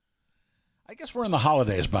guess we're in the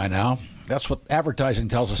holidays by now. That's what advertising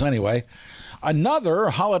tells us anyway.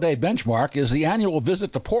 Another holiday benchmark is the annual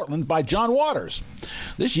visit to Portland by John Waters.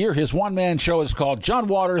 This year, his one-man show is called John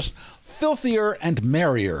Waters Filthier and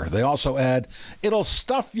Merrier. They also add, It'll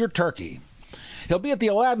Stuff Your Turkey. He'll be at the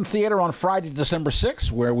Aladdin Theater on Friday, December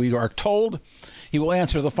 6th, where we are told he will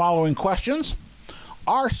answer the following questions.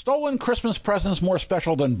 Are stolen Christmas presents more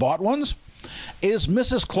special than bought ones? Is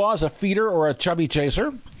Mrs. Claus a feeder or a chubby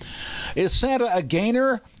chaser? Is Santa a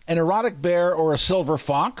gainer, an erotic bear, or a silver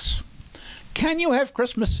fox? Can you have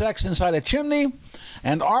Christmas sex inside a chimney?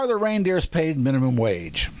 And are the reindeers paid minimum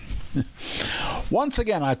wage? Once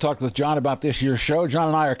again, I talked with John about this year's show. John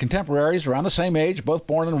and I are contemporaries, around the same age, both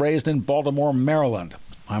born and raised in Baltimore, Maryland.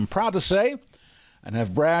 I'm proud to say, and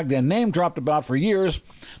have bragged and name-dropped about for years,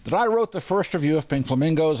 that I wrote the first review of Pink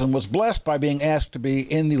Flamingos and was blessed by being asked to be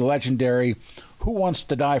in the legendary Who Wants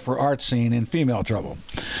to Die for Art scene in Female Trouble.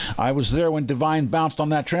 I was there when Divine bounced on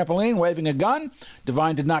that trampoline, waving a gun.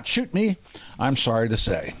 Divine did not shoot me, I'm sorry to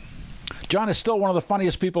say. John is still one of the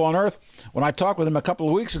funniest people on earth. When I talked with him a couple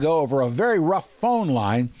of weeks ago over a very rough phone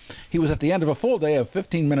line, he was at the end of a full day of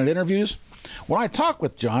 15-minute interviews. When I talk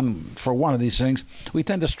with John for one of these things, we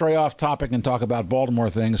tend to stray off topic and talk about Baltimore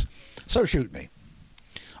things, so shoot me.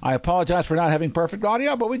 I apologize for not having perfect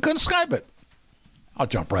audio, but we couldn't Skype it. I'll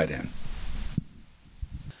jump right in.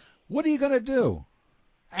 What are you going to do?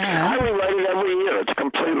 I rewrite it every year. It's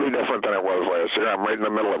completely different than it was last year. I'm right in the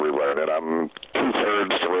middle of rewriting it. I'm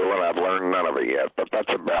two-thirds through, and I've learned none of it yet. But that's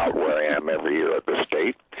about where I am every year at this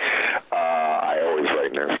state. I always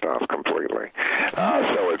write new stuff completely.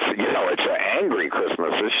 So it's an angry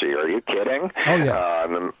Christmas this year. Are you kidding? Oh, yeah.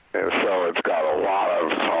 So it's got a lot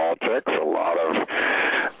of politics, a lot of...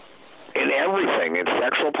 in everything, in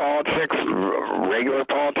sexual politics, regular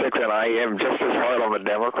politics, and I am just as hard on the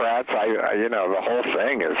Democrats. The whole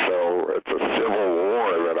thing is it's a civil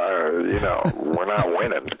war that we're not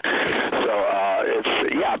winning. So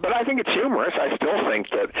but I think it's humorous. I still think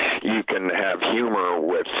that you can have humor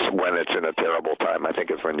when it's in a terrible time. I think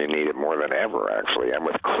it's when you need it more than ever, actually. And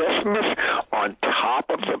with Christmas on top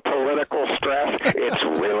of the political stress, it's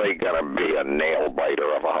really going to be a nail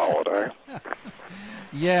biter of a holiday.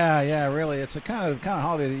 Yeah, really. It's a kind of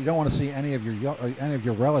holiday that you don't want to see any of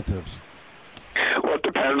your relatives. Well, it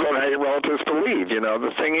depends on how your relatives believe.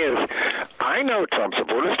 The thing is, I know Trump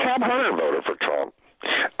supporters. Tom Hunter voted for Trump.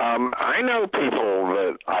 I know people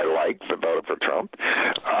that I like that voted for Trump.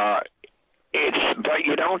 But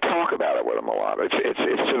you don't talk about it with them a lot. It's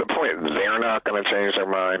to the point they're not going to change their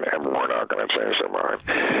mind, and we're not going to change their mind.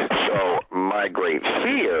 So my great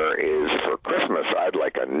fear is for Christmas, I'd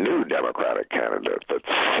like a new Democratic candidate that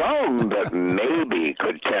maybe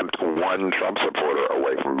could tempt one Trump supporter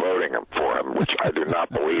away from voting for him, which I do not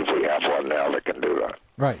believe we have one now that can do that.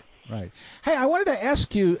 Right. Hey, I wanted to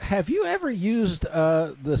ask you, have you ever used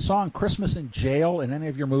the song Christmas in Jail in any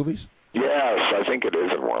of your movies? Yes, I think it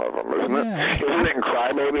is in one of them, isn't it? Isn't it in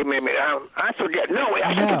Cry Baby? Maybe I forget. No,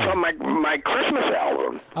 I think it's on my Christmas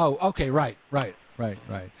album. Oh, okay, right.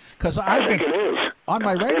 Because I think it is. On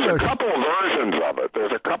my radio. There's a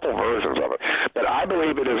couple versions of it. But I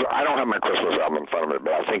believe it is. I don't have my Christmas album in front of me,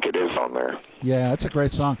 but I think it is on there. Yeah, it's a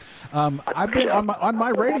great song. I've been on my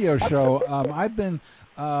radio show. I've been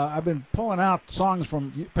pulling out songs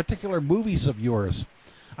from particular movies of yours.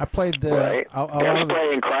 I played right. They're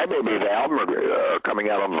playing Cry Baby, the album coming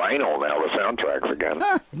out on vinyl now, the soundtracks again.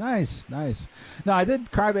 Nice. No, I did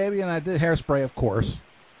Cry Baby and I did Hairspray, of course.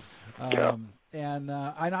 And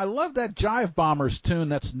I love that Jive Bombers tune.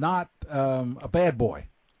 That's not a Bad Boy.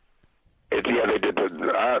 They did the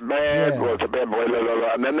well, it's a bad boy,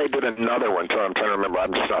 and then they did another one, so I'm trying to remember.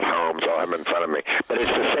 I'm just not home, so I have it in front of me. But it's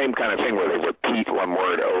the same kind of thing where they repeat one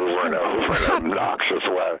word over and over in an obnoxious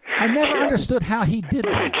way. I never understood how he did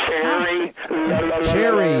that.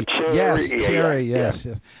 Cherry. Cherry, yes.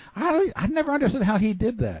 I never understood how he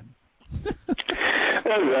did that.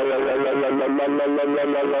 You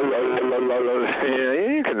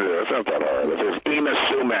can do it. It's not that hard. If Dina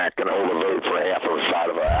Sumac can hold a vote for half of the side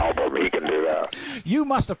of an album, he can do that. You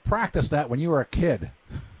must have practiced that when you were a kid.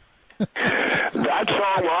 That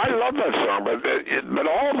song, well, I love that song, but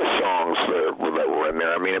all the songs that were in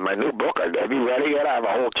there. I mean, in my new book, have you read it yet? I have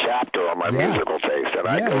a whole chapter on my musical taste, and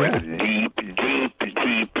I go into deep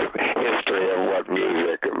history of what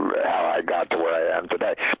music and how I got to where I am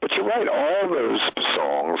today. But you're right, all those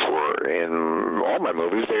songs were in all my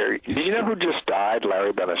movies. Did you know who just died?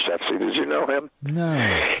 Larry Benashevsky. Did you know him? No.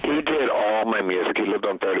 He did all my music. He lived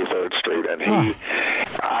on 33rd Street, and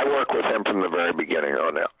I worked with him from the very beginning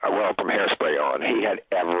on it. From Hairspray on. He had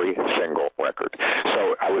every single record.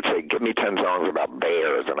 So I would say, give me 10 songs about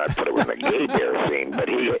bears, and I'd put it in the gay bear scene. But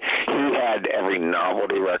he had every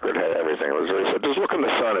novelty record, had everything. It was very sad. Just Look in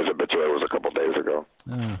the Sun, his obituary was a couple days ago.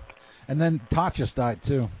 And then Tachis died,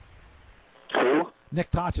 too. Who?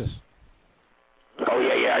 Nick Tachis. Oh,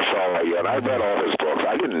 yeah, I saw that, yeah. And I read all his books.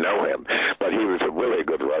 I didn't know him, but he was a really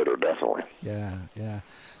good writer, definitely. Yeah.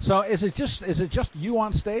 So is it just you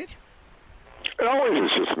on stage? It always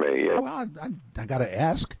is just me, yeah. Well, I got to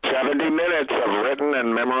ask. 70 minutes of written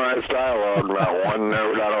and memorized dialogue, not one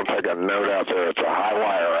note. I don't take a note out there. It's a high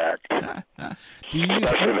wire act.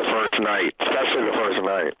 Especially the first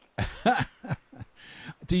night.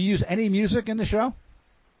 Do you use any music in the show?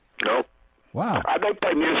 Nope. Wow. I don't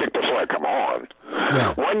play music before I come on.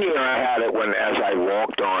 Yeah. One year I had it when, as I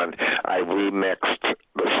walked on, I remixed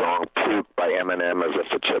the song Poop by Eminem as if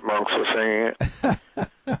the Chipmunks were singing it.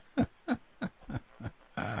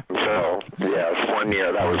 So, yes, one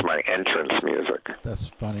year that was my entrance music. That's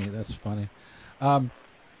funny.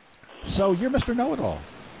 So you're Mr. Know-It-All.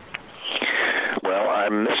 Well,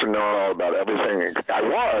 I'm Mr. Know-It-All about everything. I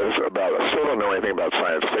still don't know anything about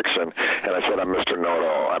science fiction, and I said I'm Mr.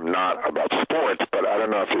 Know-It-All. I'm not about sports, but I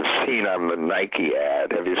don't know if you've seen on the Nike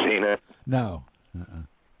ad. Have you seen it? No. Is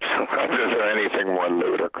there anything more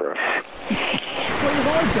ludicrous? Well, you've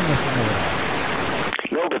always been Mr. Know-It-All.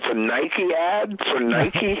 No, but it's a Nike ad for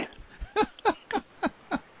Nike.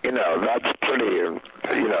 That's pretty,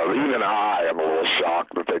 even I am a little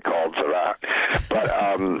shocked that they called for that. But,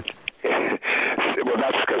 well,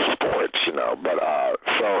 that's because sports,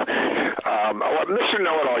 But, Mr.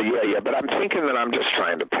 Know-It-All, yeah, but I'm thinking that I'm just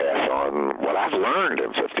trying to pass on what I've learned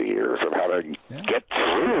in 50 years of how to get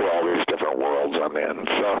through all these different worlds I'm in.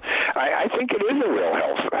 So I think it is a real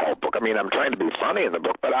health book. I mean, I'm trying to be funny in the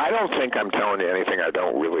book, but I don't think I'm telling you anything I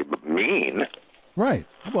don't really mean. Right.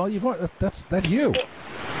 Well, that's you.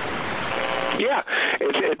 Yeah,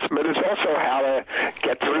 but it's also how to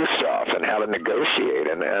get through stuff and how to negotiate.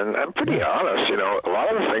 And I'm pretty honest, a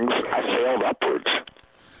lot of the things I failed upwards.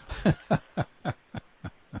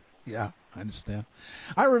 Yeah, I understand.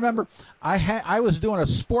 I remember I was doing a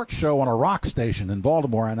sports show on a rock station in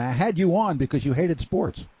Baltimore, and I had you on because you hated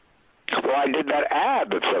sports. Well, I did that ad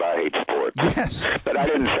that said I hate sports. Yes. But I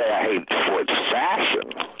didn't say I hate sports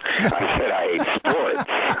fashion. I said I hate sports.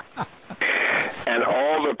 And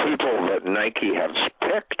all the people that Nike has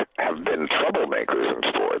picked have been troublemakers in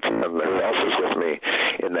sports. And who else is with me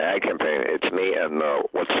in the ad campaign? It's me and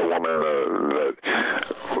what's the woman that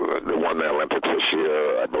won the Olympics this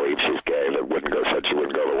year? I believe she's gay. That said she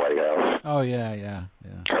wouldn't go to the White House. Oh yeah.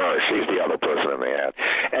 She's the other person in the ad.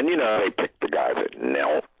 And they picked the guy that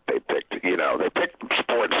knelt. They picked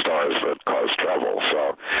sports stars that cause trouble.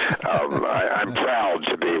 So I'm proud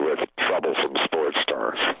to be with troublesome sports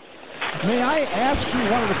stars. May I ask you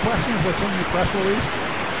one of the questions that's in your press release?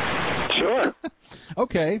 Sure.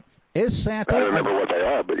 Okay. Is Santa... I don't remember what they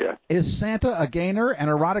are, but yeah. Is Santa a gainer, an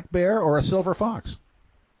erotic bear, or a silver fox?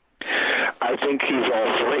 I think he's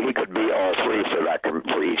all three. He could be all three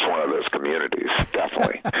for each one of those communities,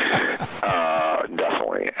 definitely.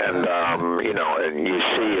 Definitely. And, and you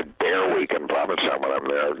see at Bear Week in Provincetown when I'm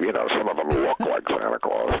there, some of them look like Santa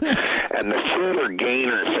Claus. And the silver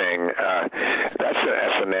gainer thing, that's an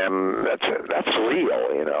S&M, that's real,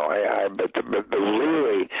 but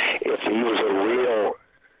really, if he was a real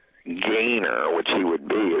gainer, which he would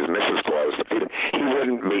be as Mrs. Claus, he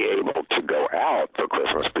wouldn't be able to go out for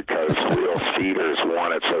Christmas because real feeders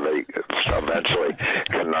want it so they eventually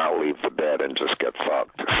cannot leave the bed and just get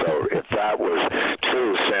fucked. So if that was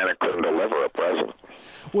true, Santa couldn't deliver a present.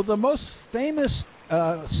 Well, the most famous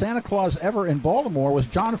Santa Claus ever in Baltimore was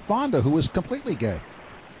John Fonda, who was completely gay.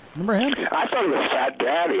 Remember him? I thought he was Fat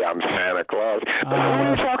Daddy on Santa Claus. But who are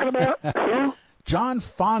you talking about? Who? John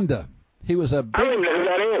Fonda. He was a big... I don't even know who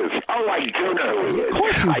that is. Oh, I do know who he is. Of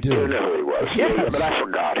course you do. I do know who he was. Yes. Yeah, but I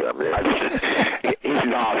forgot him. He's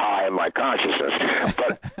not high in my consciousness.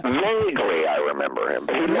 But vaguely I remember him.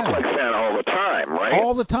 But he looked like Santa all the time, right?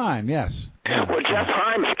 All the time, yes. Yeah. Well, Jeff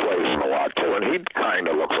Himes plays him a lot, too, and he kind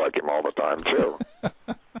of looks like him all the time, too.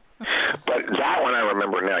 But that one I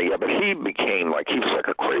remember now, yeah, but he became he was like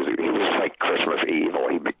a crazy, he was like Christmas evil.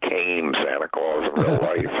 He became Santa Claus in real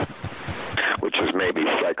life. Which is maybe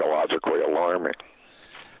psychologically alarming.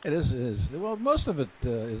 It is. Well, most of it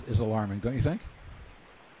is alarming, don't you think?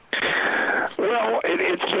 Well,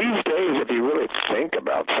 it's these days, if you really think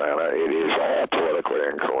about Santa, it is all politically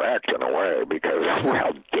incorrect in a way, because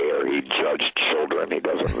how dare he judge children he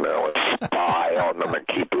doesn't know and spy on them and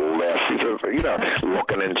keep lists. He's just,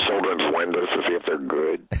 looking in children's windows to see if they're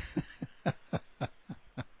good.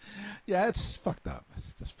 Yeah, it's fucked up.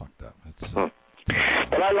 It's just fucked up.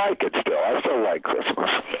 But I like it still. I still like Christmas.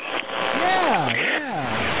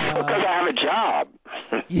 Yeah. I have a job.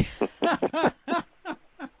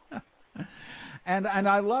 And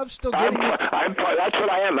I love still getting it. That's what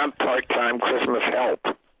I am. I'm part-time Christmas help.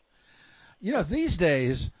 You know, these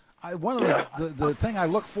days, one of the thing I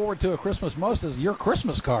look forward to at Christmas most is your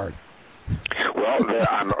Christmas card. Well,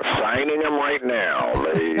 I'm signing them right now.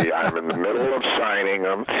 I'm in the middle of signing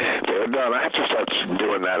them. They're done. I have to start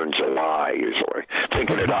doing that in July, usually,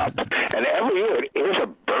 thinking it up. And every year it is a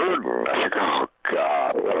burden. I think, oh,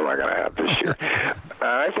 God, what am I going to have this year?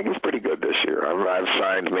 I think it's pretty good this year. I've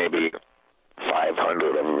signed maybe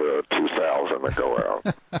 500 of the 2,000 that go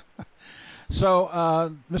out. So,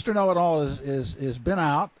 Mr. Know-It-All is been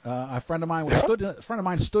out. A friend of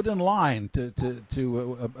mine stood in line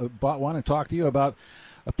to bought one and talk to you about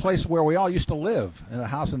a place where we all used to live in a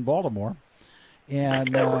house in Baltimore. And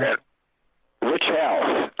which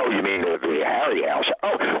house? Oh, you mean the Harry house?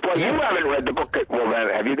 Oh, well, yeah. You haven't read the book. Well, then,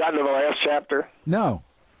 have you gotten to the last chapter? No.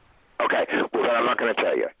 Okay. Well, then I'm not going to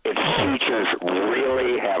tell you. It features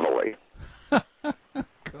really heavily.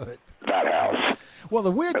 Good. That house. Well,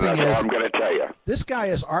 the weird thing is, that's all I'm going to tell you. This guy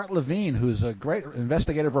is Art Levine, who's a great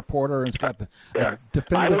investigative reporter and's got the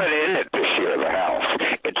definitive. I went in it this year, the house.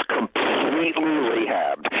 It's completely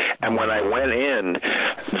rehabbed. And when I went in,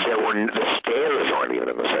 the stairs aren't even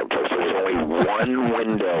in the same place. There was only one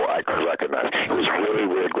window I could recognize. It was really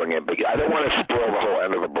weird going in. But I don't want to spoil the whole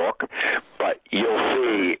end of the book, but you'll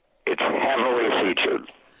see it's heavily featured.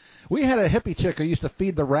 We had a hippie chick who used to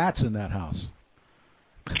feed the rats in that house.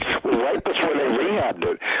 Well, right before they rehabbed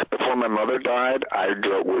it, before my mother died,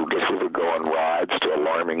 we would go on rides to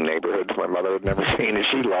alarming neighborhoods my mother had never seen, and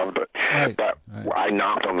she loved it. Right, but I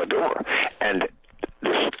knocked on the door, and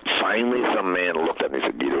finally some man looked at me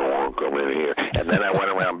and said, "You don't want to come in here." And then I went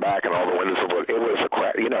around back, and all the windows were, it was a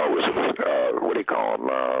crack, it was, what do you call them,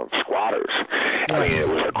 squatters. Yes. I mean, it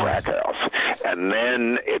was a crack house. And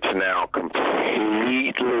then it's now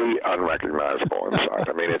completely unrecognizable inside.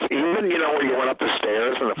 I mean, it's even, when you went up the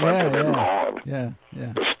stairs in the front, they're gone. Yeah.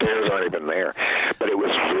 The stairs aren't even there. But it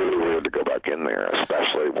was really weird to go back in there,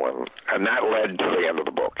 especially and that led to the end of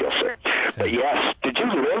the book, you'll see. But yes, did you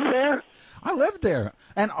live there? I lived there.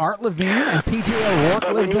 And Art Levine and P.J. O'Rourke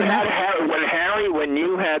lived in that. When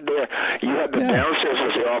you had the downstairs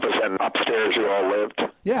was the office and upstairs you all lived?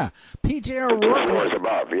 Yeah. P.J. O'Rourke. Floors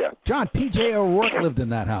above, yeah. John, P.J. O'Rourke lived in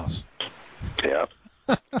that house. Yeah.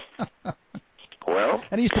 Well,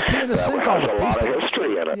 and he used to pee in the sink all the time. There's a lot of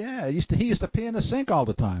history in it. Yeah, he used to pee in the sink all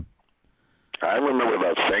the time. I remember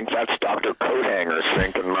that sink. That's Dr. Coathanger's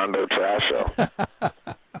sink in Mondo Trash Show.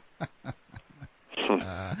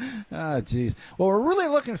 Geez. Well, we're really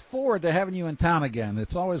looking forward to having you in town again.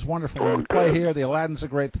 It's always wonderful when you play here. The Aladdin's a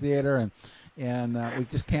great theater, and we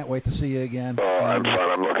just can't wait to see you again. Oh, I'm fun.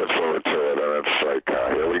 I'm looking forward to it, and it's like,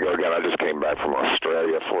 here we go again. I just came back from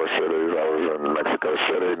Australia, 4 cities. I was in Mexico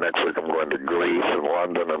City. Next week I'm going to Greece and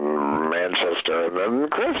London and Manchester, and then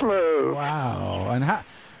Christmas. Wow. And how,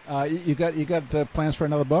 you got plans for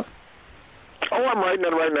another book? Oh, I'm writing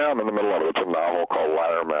it right now. I'm in the middle of it. It's a novel called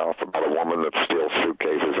Liarmouth about a woman that steals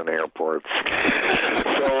suitcases in airports.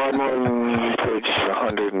 So I'm on page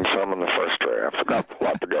 100 and some in the first draft. I've got a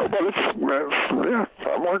lot to go, but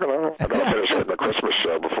I'm working on it. I got to finish it in the Christmas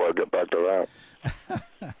show before I get back to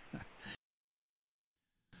that.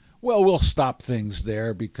 Well, we'll stop things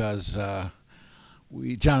there because John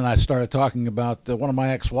and I started talking about one of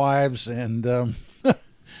my ex-wives and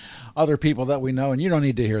other people that we know, and you don't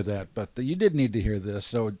need to hear that, but you did need to hear this.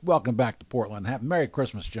 So welcome back to Portland. Merry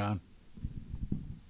Christmas, John.